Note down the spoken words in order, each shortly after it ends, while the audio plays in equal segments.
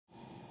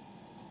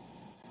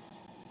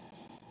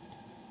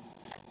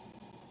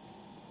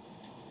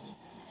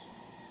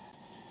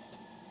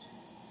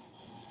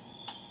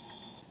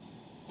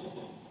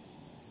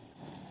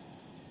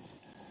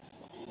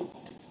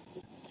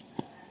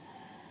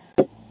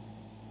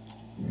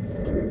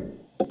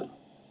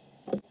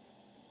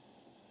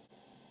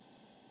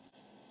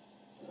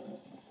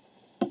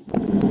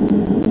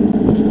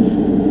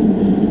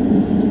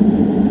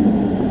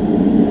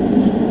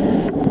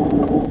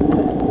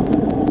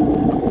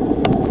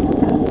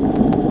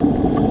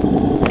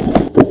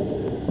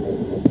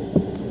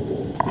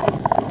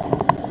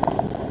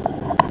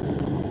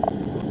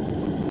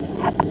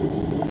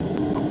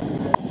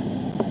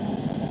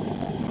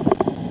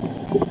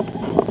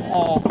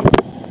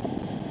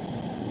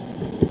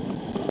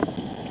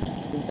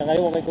Saka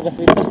yung kay kugas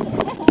dito.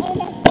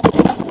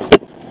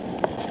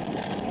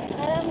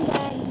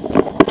 Talamban.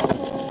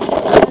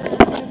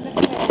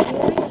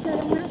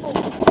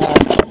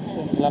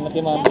 Salamat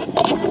kayo, ma'am.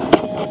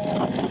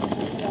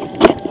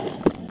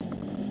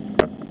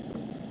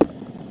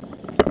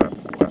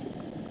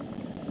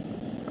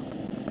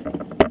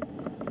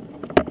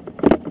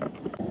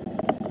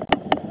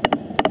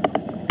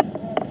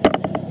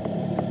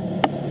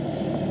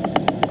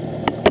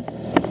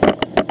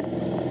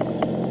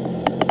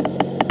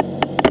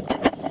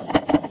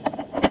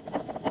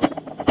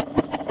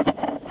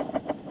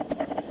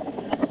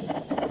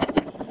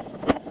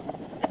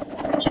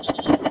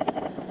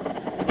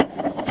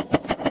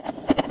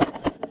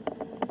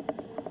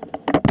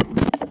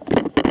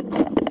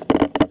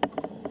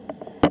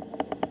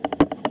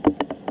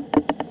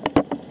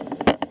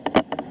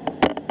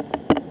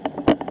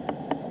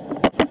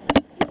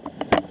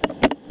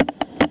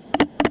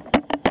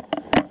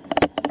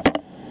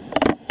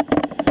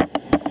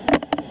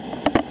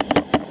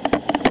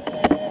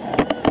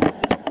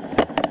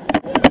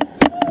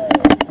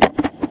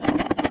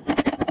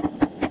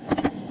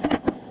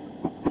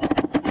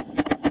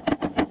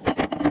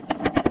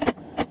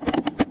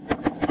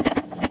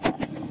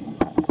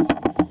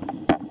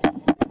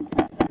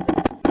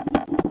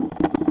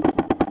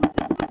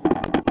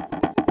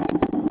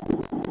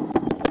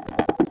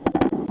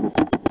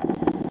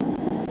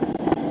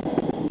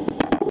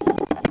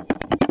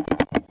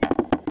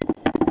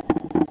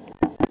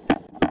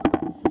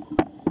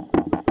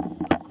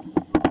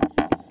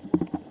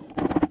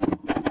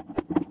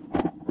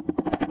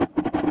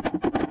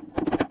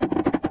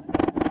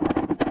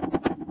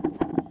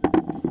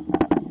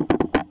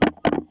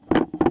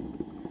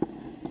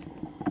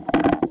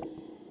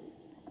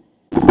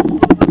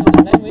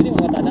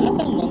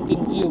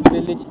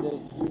 Village dari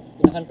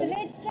pinahan pa.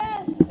 Ulit ka.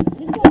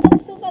 Dito ang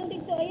tubang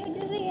dito ayo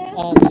diri ha.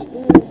 Ah,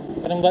 dito.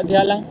 Parang ba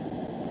dihalang?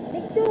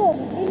 Dito.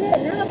 Dili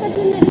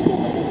nakapasyon na dito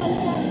tubang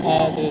ka.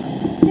 Ah, sige.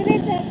 Diri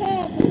sa ka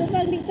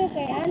tubang dito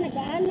kay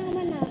nagaana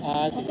man na.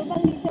 Ah, sige.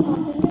 Tubang dito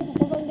mapunyo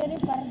tubang diri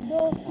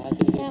pardo. Ah,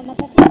 sige. Na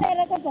makakita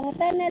ra ka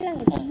pangutan na lang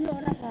itublo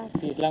ra ka.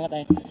 Sige, salamat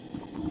ay.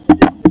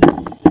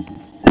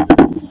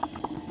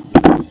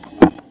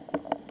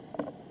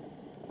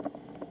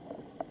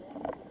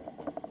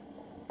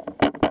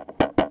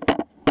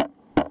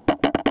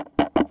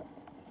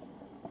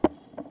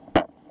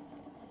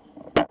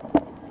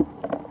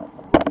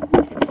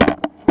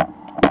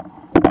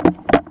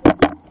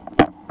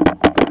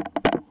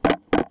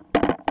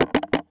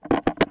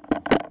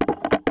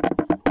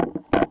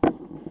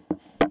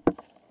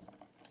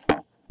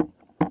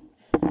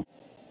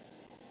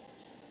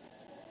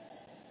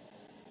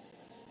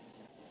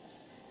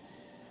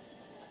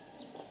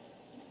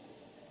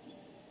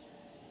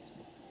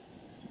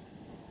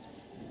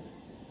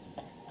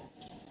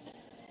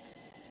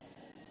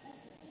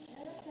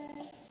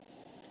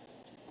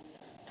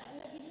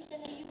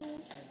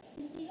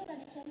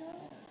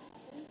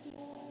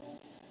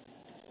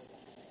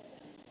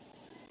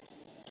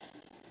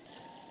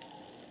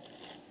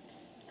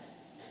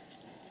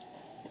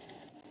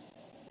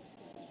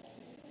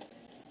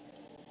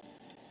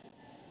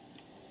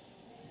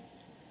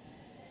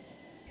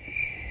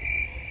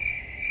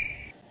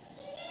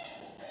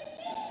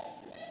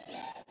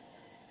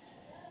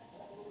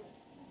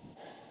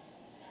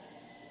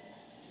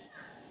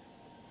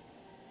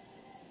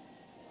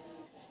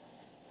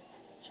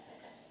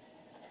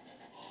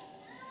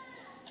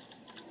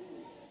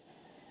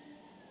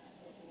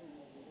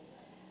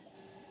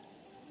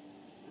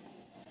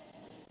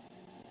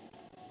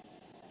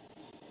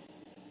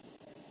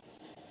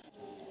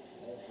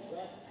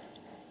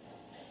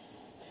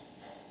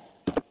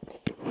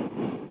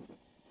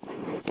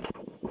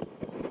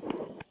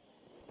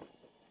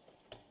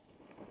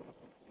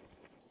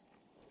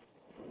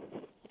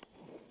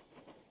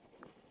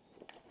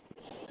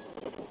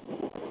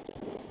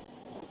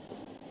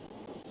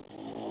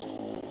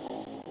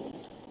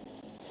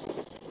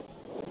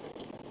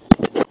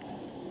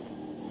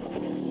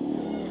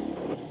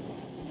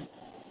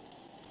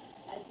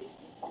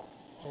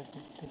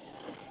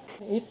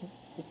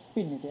 It's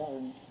pin itu ya.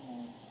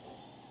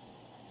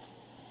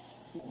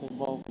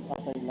 Berbau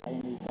pasal lain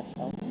di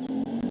kasau.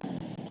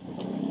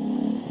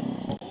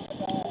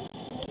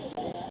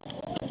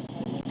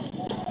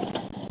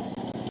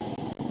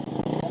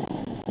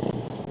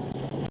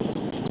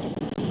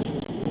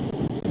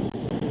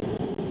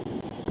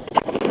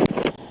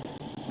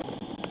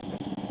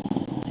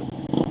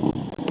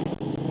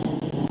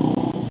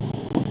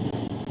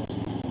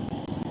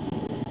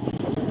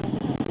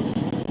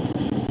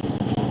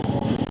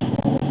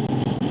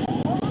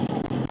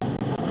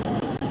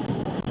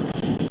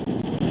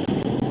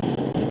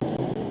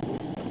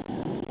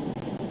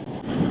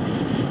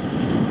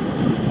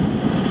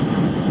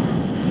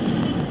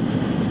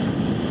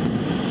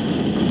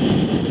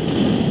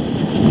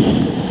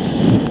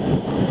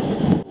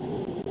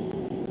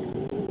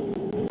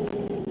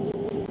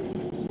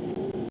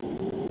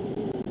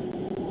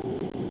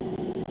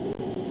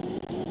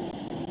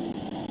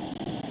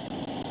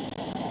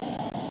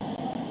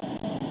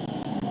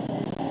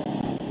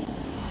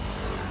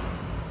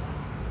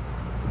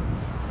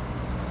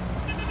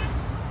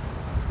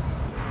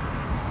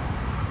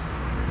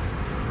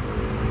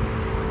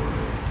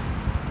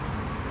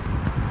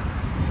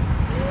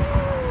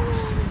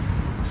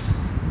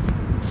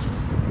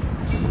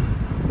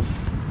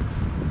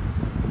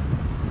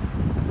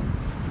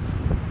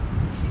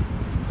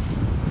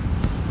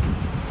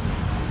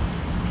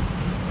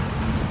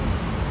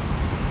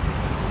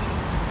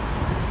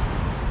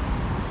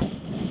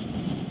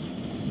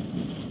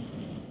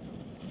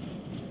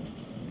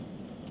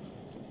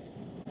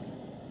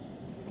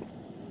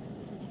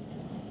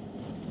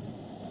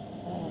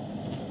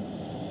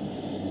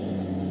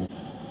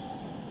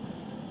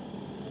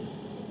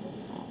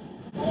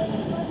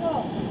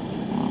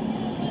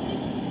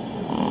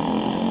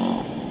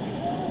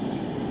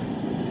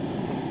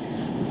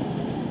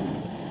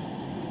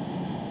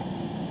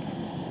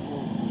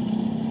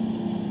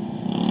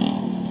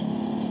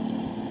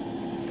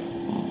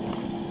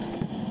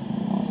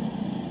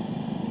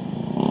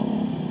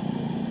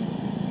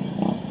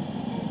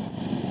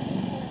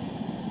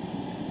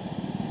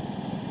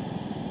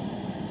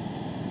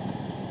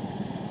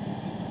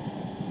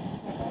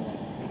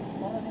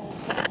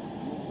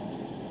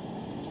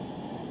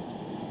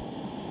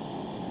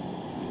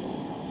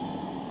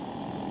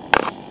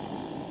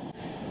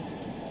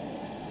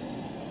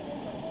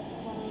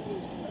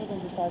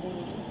 kalsada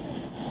dito.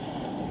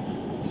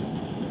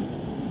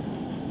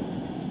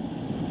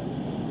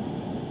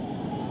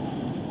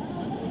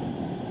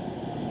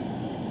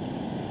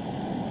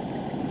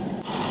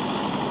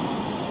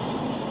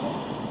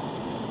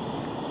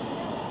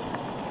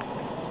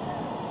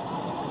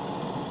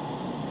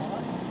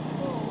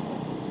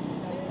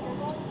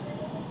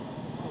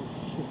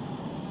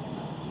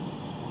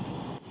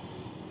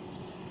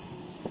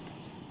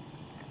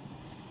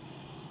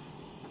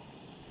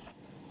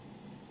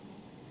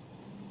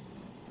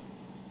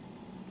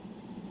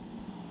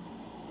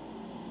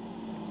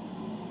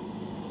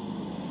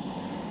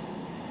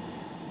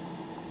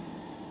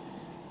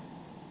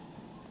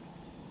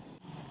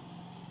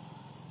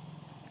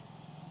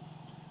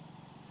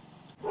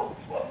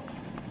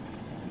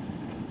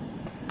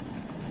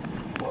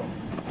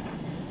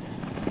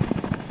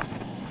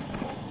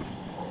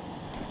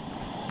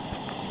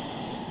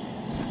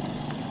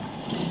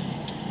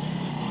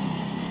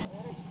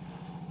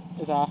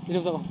 Isa,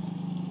 ilus ako.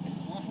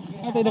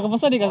 Ate,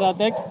 nakabasa di ka sa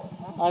text?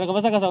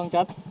 Nakabasa ka sa akong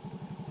chat?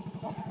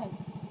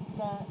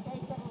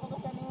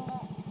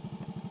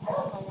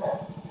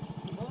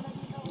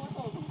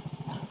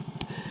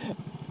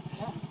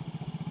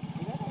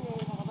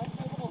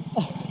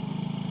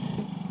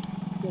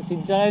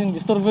 Sinsya yung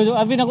disturbo yung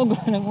abi na ko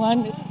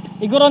nagmuhan.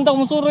 Iguron ta ko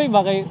musuroy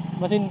ba kay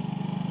basin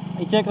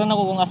i-check ra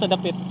nako kung asa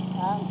dapit.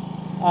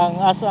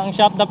 Ang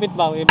shop dapit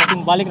ba,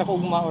 basin balik ra ko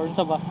ugma or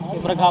unsa ba?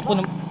 Ibrag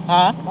hapon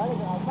ha?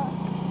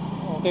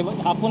 Okay,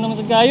 hapon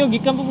naman sa gayo,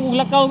 gikan pa kung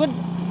lakaw gud.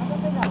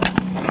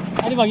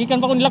 Ani ba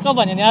gikan pa kung lakaw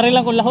ba? Nyari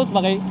lang kung lahot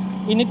ba kay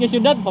init kay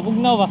syudad,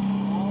 pabugnaw ba?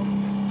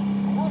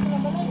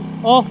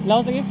 Oh,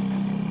 lahot lagi.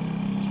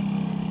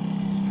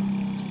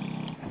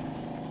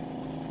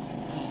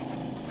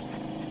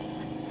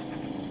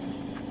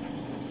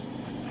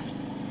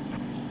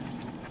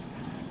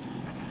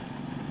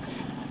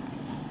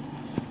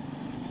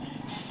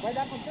 Why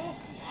dapat to?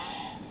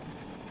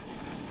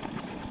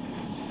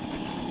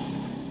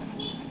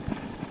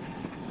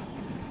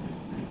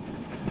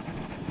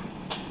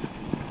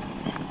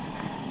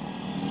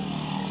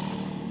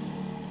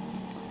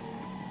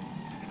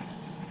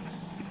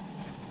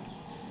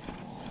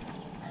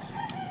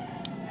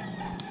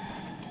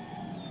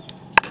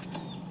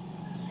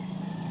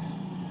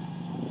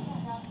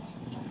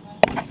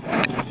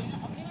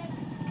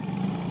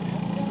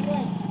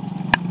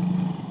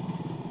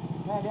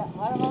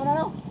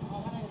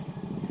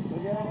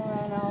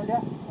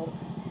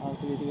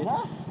 Sige. Ha?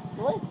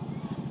 Uy.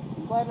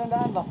 Kuha lang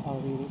daan ba?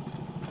 Sige.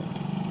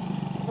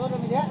 Ito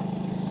dami dia.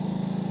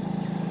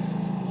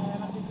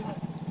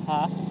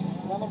 Ha?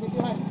 Sama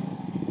videohan.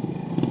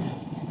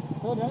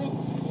 Ito dami.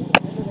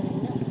 Ito dami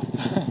niya.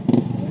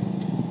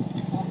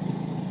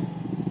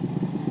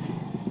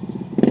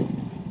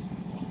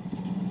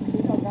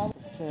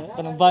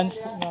 Kanang Vans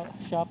na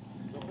shop.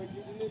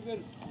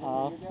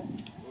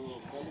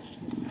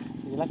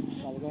 Sige lang,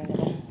 lalagay na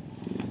to.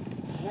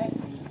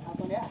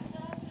 Apa dia?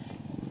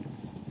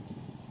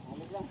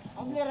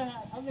 Ambil ya.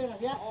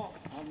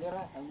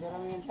 Ambil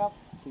yang shop.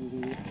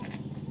 Sige.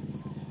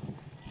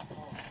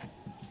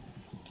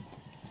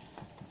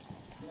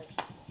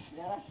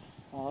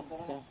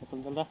 Kaya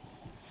patunggal na.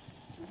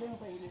 Ito yung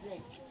pahilig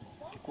eh.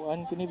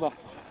 Kuan kini ba?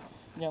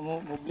 Nya mo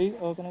bleed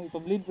o kanang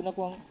ipa-bleed po na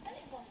ko ang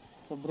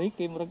sa brake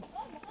kay murag.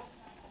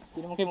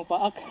 Di naman kay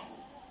mapaak.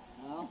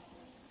 Oo.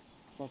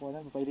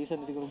 Pakuanan,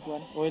 papailisan dito ko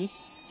kuan. Oil.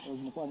 O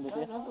mukuan ba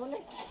tiya?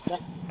 Da.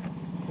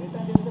 Kita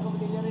dito sa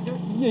kapitilya rin.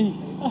 Yay.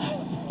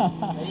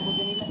 Ay mo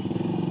nila.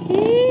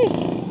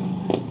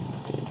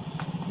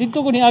 Dito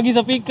ko ni agi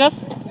sa pikas.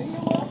 Ay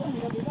mo ako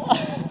dito.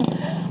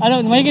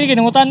 Ano, may kini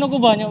kinangutan ko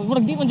ba nya?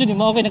 Murag di man jud ni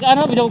mao kay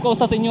nakaano bidaw ko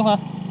sa inyo ha.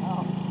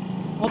 Oo.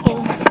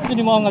 Moto jud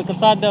ni mao nga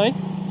kalsada eh.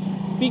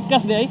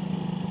 Pikas di ay.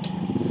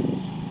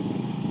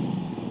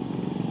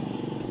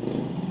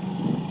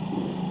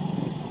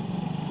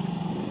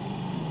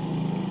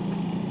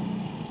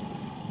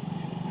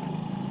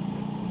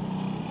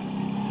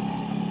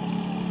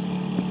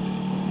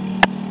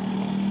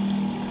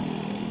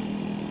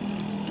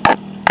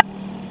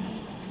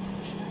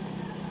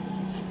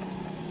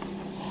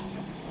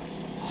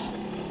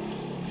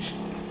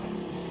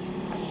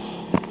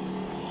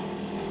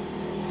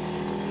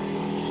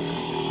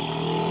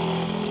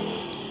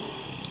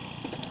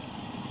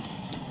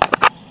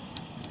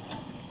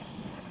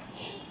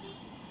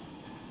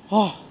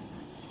 Oh.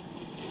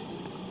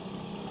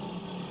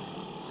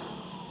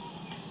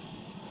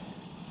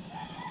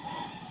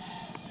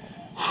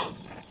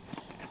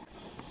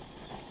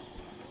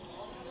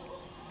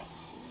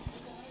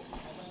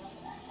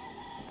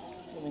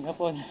 Kaming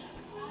hapon.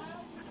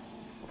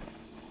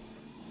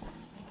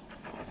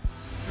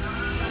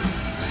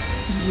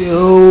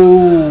 Yo.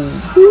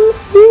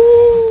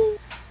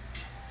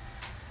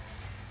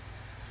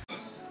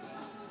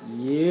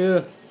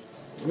 Yeah.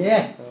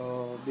 Yeah.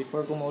 So,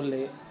 before ko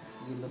mauli,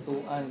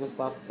 gilutuan ko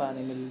sa papa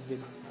ni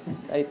Melvin.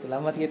 Ay,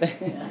 salamat kita.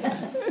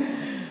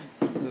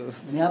 So,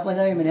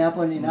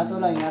 Manihapon. Inato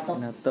lang.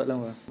 nato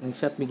lang ba. Ang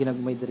shot may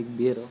ginagmay direct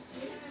biro.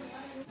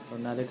 So,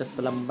 nalitas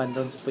Talamban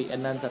ron sa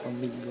pinuy-anan sa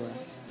Amigo.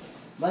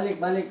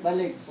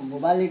 Balik. Kung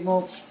bumalik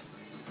mo,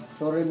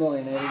 sorry mo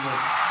kay Naigo.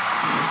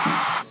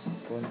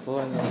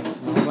 Puan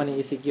mga man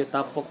i-ECQ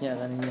tapok niya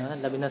kanina,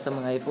 labi na sa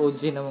mga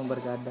FOG namang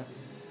barkada.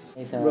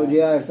 Isa, Bro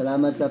JR,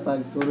 salamat sa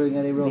pagsuroy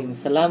nga ni bro.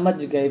 salamat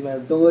juga kay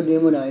Merv. Tungod niyo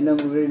mo na, inam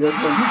mo readers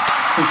ko.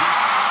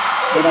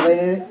 Kaya na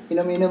kayo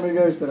inam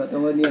readers, pero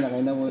tungod niya na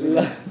kayo na mo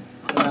readers.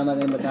 Salamat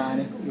kayo bataan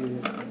eh.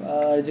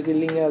 Juga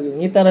lingaw.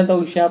 Ngita rin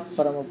tawag shop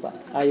para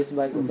magpa-ayos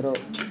ba ko bro.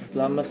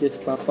 Salamat yes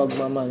papag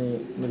mama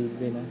ni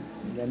Melvin ha.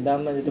 Ganda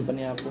man dito pa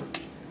niya po.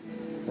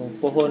 Kung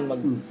pohon,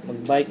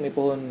 mag-bike may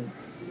pohon.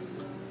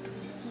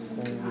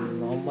 Kung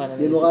mahuman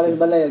Di mo kalas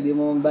balay, di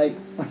mo mag-bike.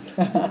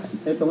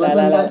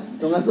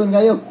 Tungason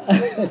kayo.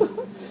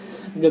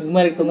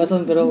 Gagmar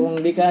tungason pero kung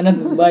di ka anak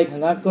mag-bike,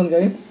 hangakon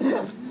kayo.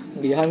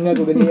 Hindi hanga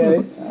ko ganiya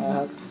eh.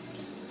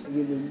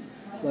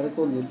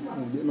 Barko yun.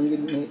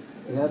 Manggid may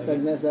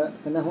ihatag na sa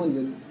panahon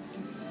yun.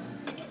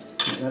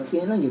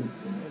 Diskarte lang yun.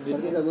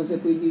 Diskarte lang kung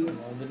siya pwede.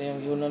 Hindi na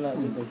yung yun na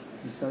dito.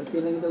 Diskarte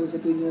lang yun kung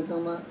siya pwede na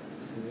itong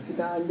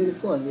kita Andres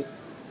ko.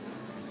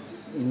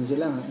 Inom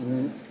siya lang ha.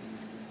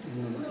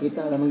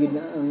 Makita lang magid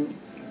na ang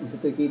sa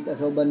ito'y kita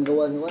sa uban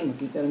gawas nga.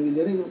 Makita lang gid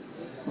rin.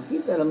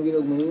 Makita lang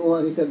gid og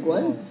manginguha kita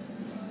kuan.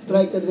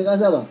 Strike tabi sa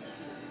kasa ba?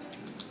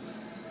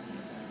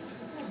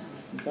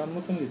 Kamu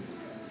kan gitu.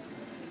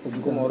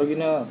 Kung moro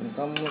gina,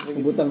 kamu sige.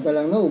 Butang pa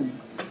lang no.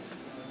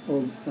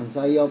 O ang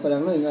sayaw pa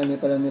lang no, ingani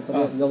pa lang ni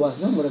parehas gawas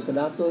no, murag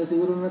kadato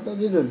siguro na to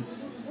gid ron.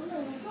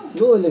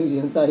 Go lang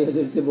yung sayaw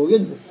dito sa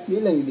bugid.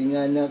 Di lang gid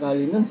nga na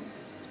kalin no.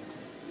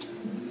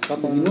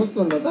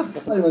 Ginuton mo ta.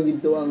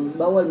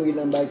 Bawal magid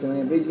ang bike sa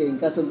mga bridge kay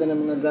kasog ka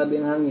ng mga grabe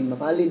ang hangin,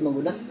 mapalid man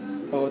gud na.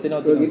 Oo,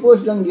 tinaw. Pero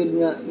gi-post lang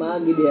yun nga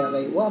maagi diha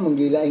kay wa mong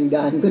gilaing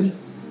daan gud.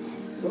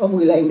 Wa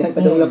mong gilaing daan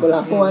padung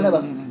lapo-lapo ana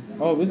ba.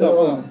 Oh, bitaw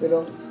ko.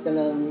 Pero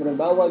kanang murag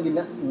bawal gid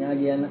na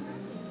ngaagi ana.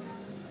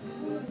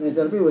 Ni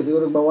Sir P,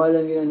 siguro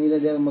bawalan gid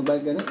nila diha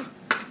magbike kana.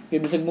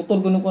 Kay bisag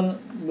motor kuno kon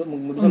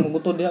bisag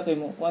motor diha kay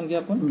mo kuan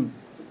gyapon.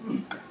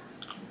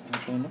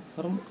 Okay no.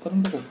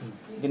 Karon ko.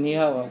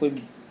 Ganiha ako.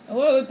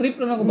 Trip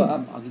lang ako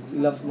ba?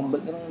 Ilang sa mga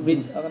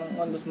bridge. Ako nang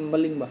ano sa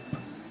maling ba?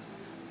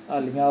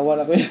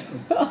 Lingawan ako yun.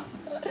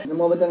 Nung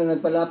mga bata na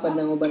nagpalapad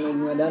ng uban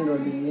ng mga dan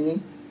road,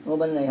 yun mga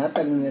uban na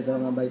ihatag nila sa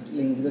mga bike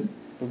lanes good.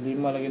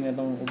 Problema lagi na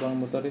itong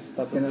ubang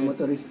motorista. Kanang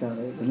motorista,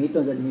 kaya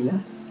kumito sa nila.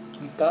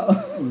 Ikaw?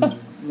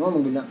 Mga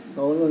mga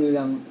kauno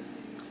nilang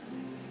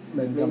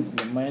bike lanes.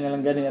 Gamay na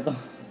lang gani ito.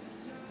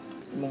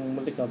 Mong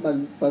multikap.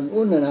 Pag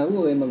una na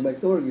ako,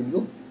 mag-bike tour, give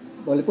ko.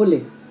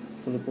 Puli-puli.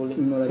 Puli-puli.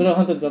 Pero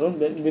hantod karon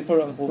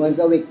before ang COVID. Once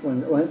a week.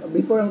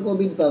 Before ang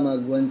COVID pa,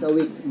 once a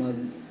week,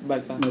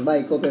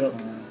 mag-bike ko. Pero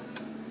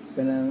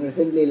kanang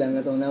recently lang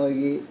atong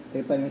nawagi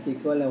tripan nga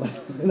chicks wala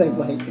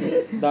nag-bike.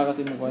 Da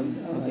kasi mo kuan.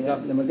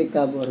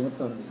 Matikab or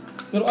motor.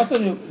 Pero ato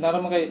yo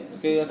narama kay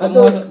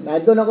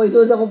ato na ko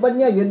iso sa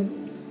kumpanya gyud.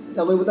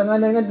 Ako'y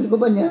butanganan nga sa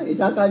kumpanya.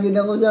 Isaka gyud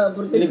ako sa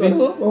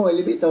elevator. Oh,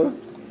 elevator.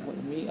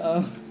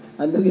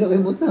 Ando gyud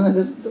ako butangan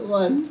sa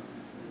tuwan.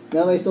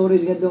 Nga may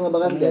storage nga nga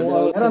bakante.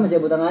 Ara man siya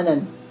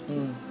butanganan.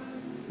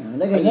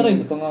 Ay na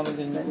rin butanganan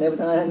din.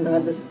 Butanganan nga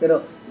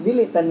pero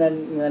dili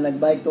tanan nga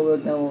nag-bike to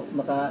work na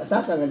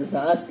makasaka nga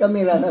sa as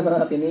camera na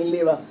mga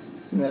pinili ba.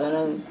 Nga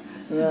kanang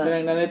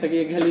kanang nanay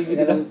tagi-haligi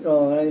dito.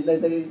 Oh, kanang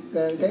tagi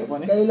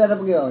kaila ra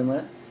pugay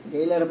ba?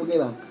 Kaila ra pugay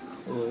ba?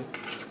 Oo.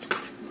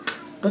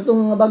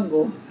 Katong nga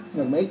bago,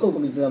 nagmaiko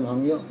pag ito lang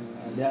hangyo.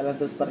 Diha lang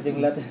to sa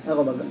parking lot.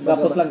 Ako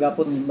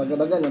gapos.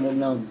 Baga na mo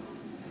na.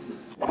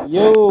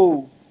 Yo.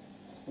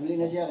 Uli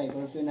na siya kay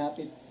Person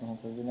Hapit.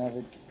 Person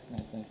Hapit.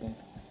 Nice.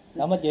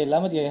 Lamat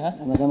gay ha.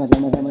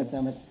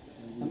 Salamat.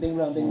 Amping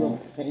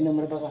bro. Kainom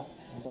ra ba ka?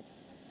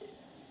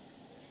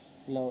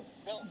 Hello.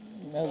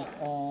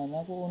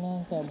 Nako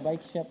una sa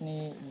bike shop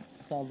ni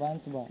sa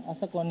Vans ba?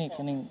 Asa ko ni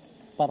kaning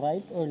pa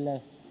right or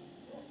left?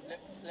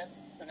 Left.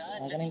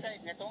 Kaning Side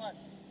nga tungas.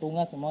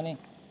 Tungas mo ni.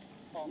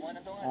 Oh, mo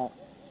na tungas.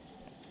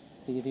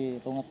 Sige,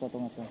 tungas ko.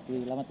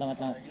 Sige, lamat.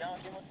 Ilaw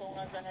di mo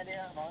tungas na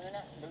diha. Mao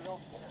na dulog.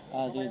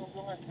 Sige.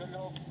 Tungas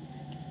dulog.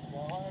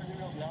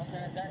 Dulog lawas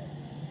na dan.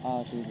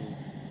 Sige.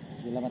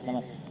 Sige, lamat.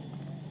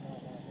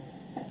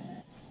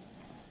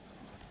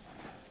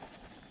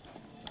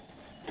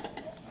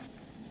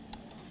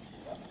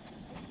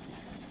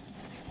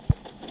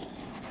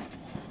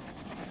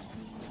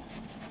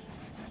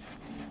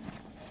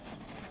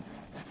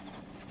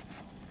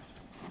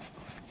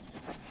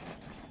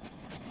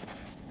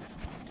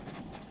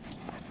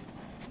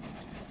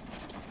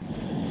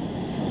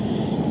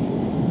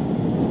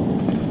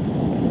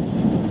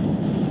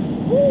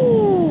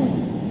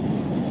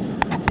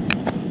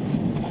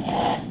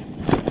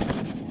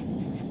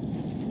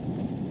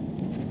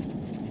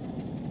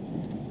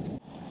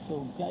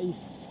 So guys,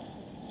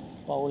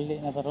 pauli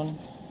na karon.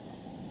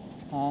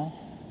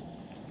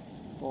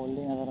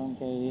 Pauli na karon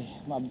kay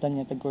maabdan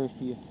niya tag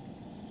curfew.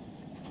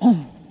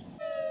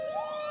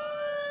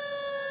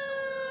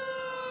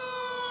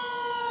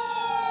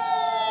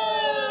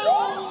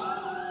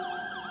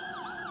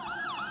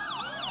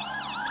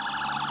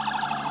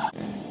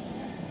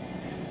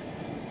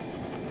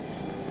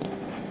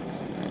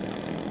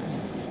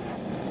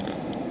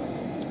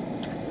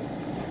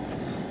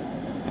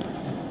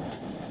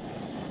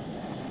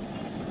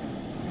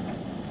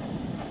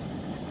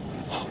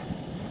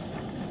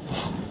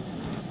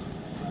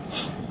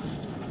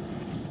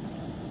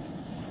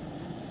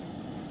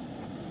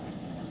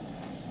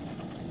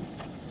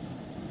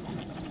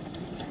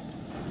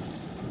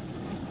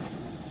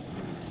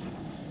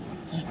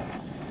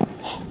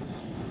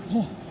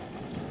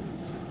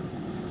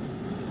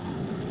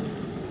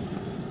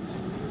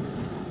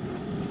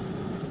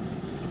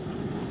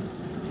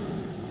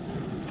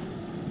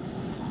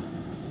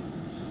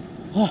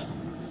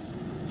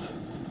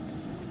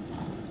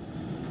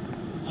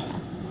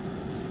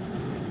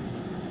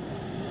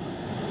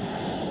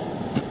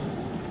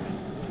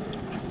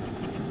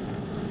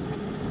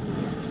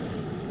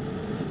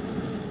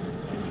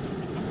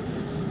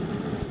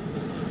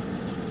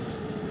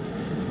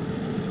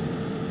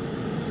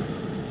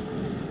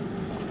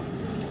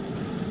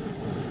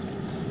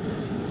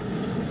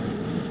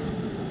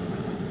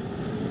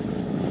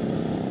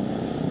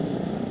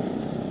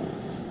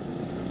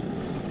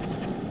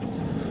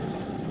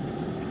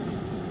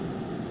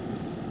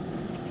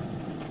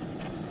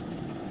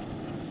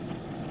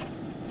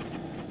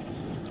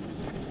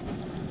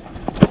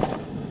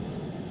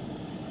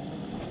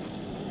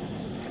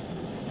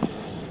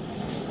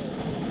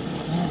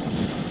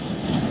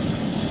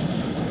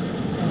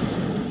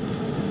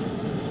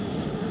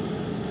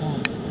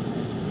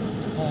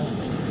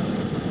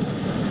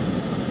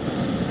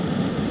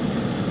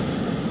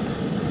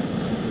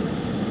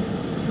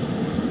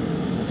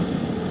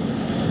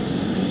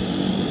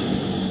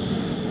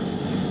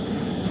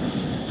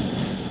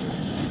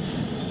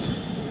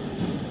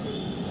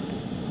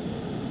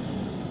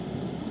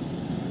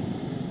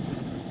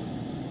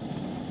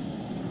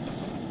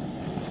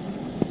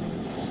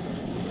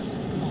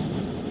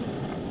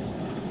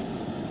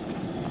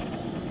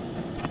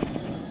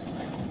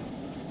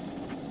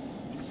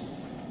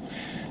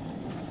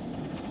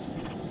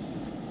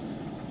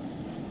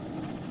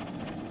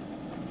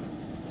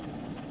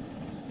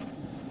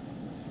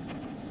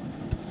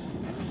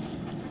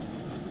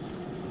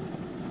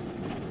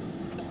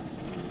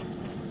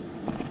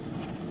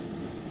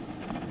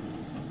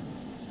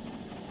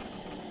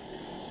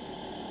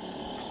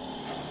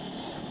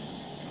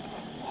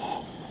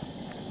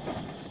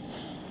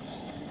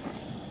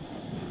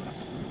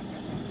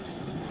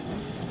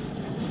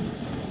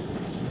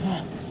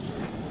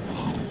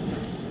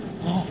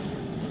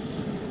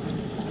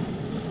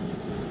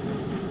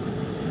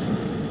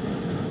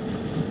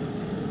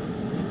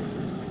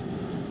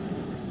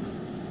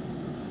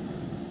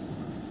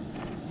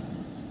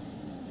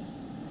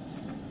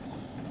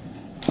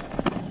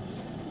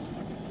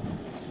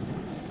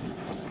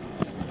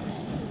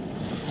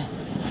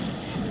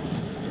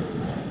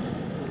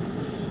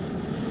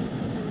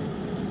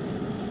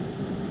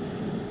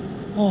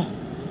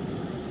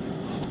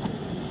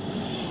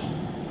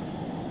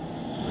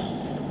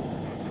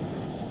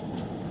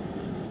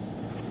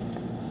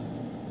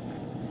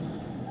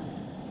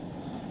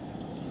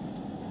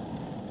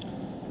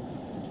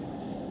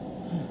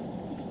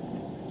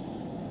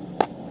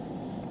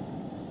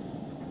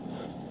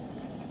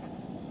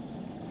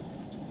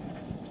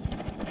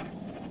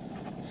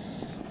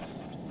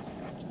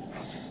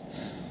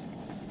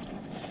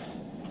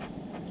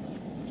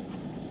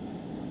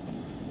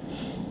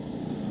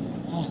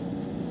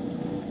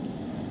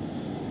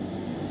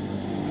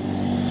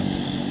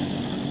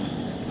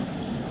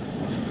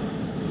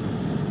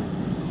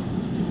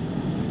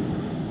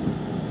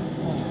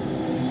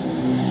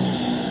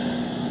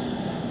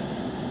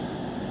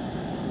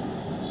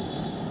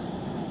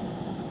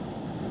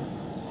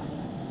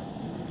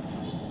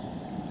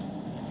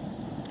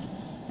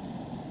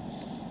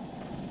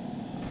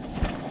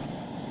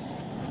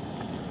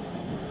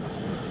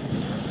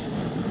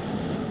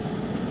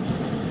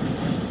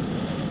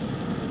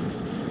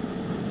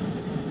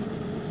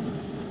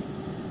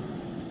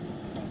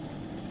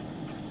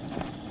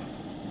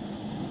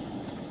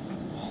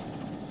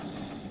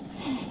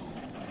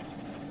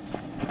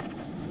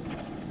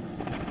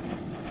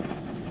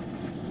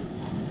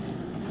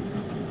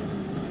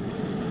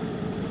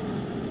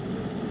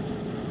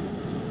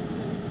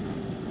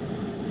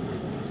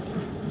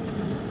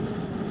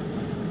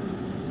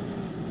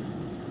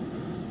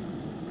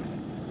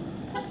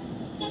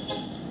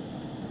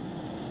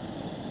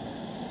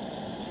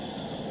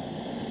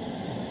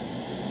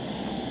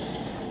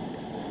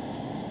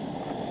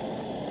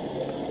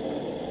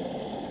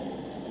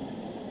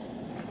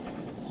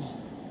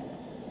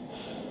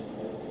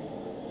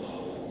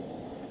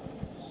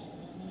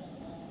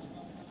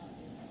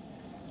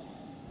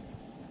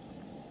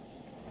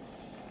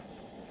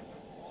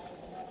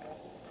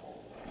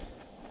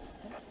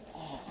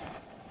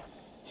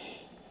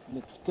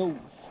 Let's go.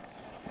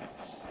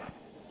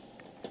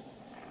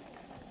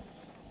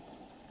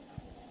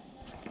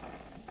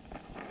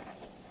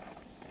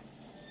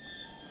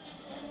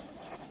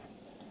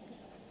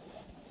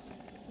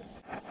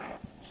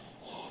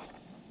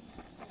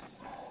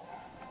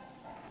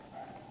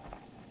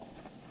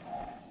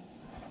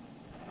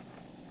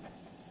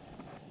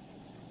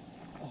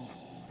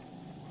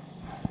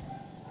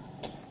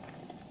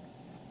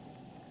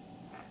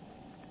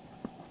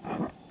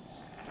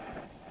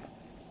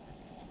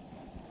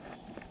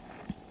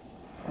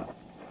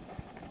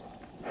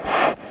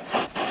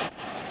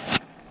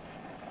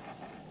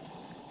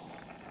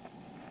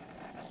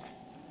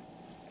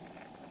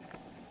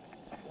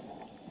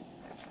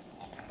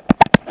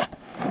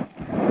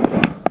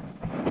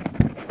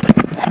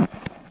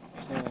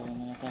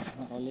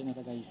 Nakauli na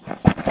ta guys.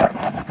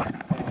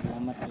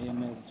 Salamat kayo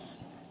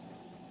Melbs.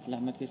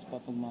 Salamat kayo sa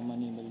pagmama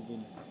ni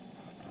Melvin.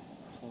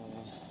 So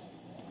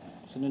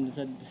sunod na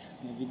sa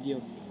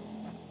video.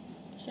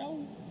 Ciao.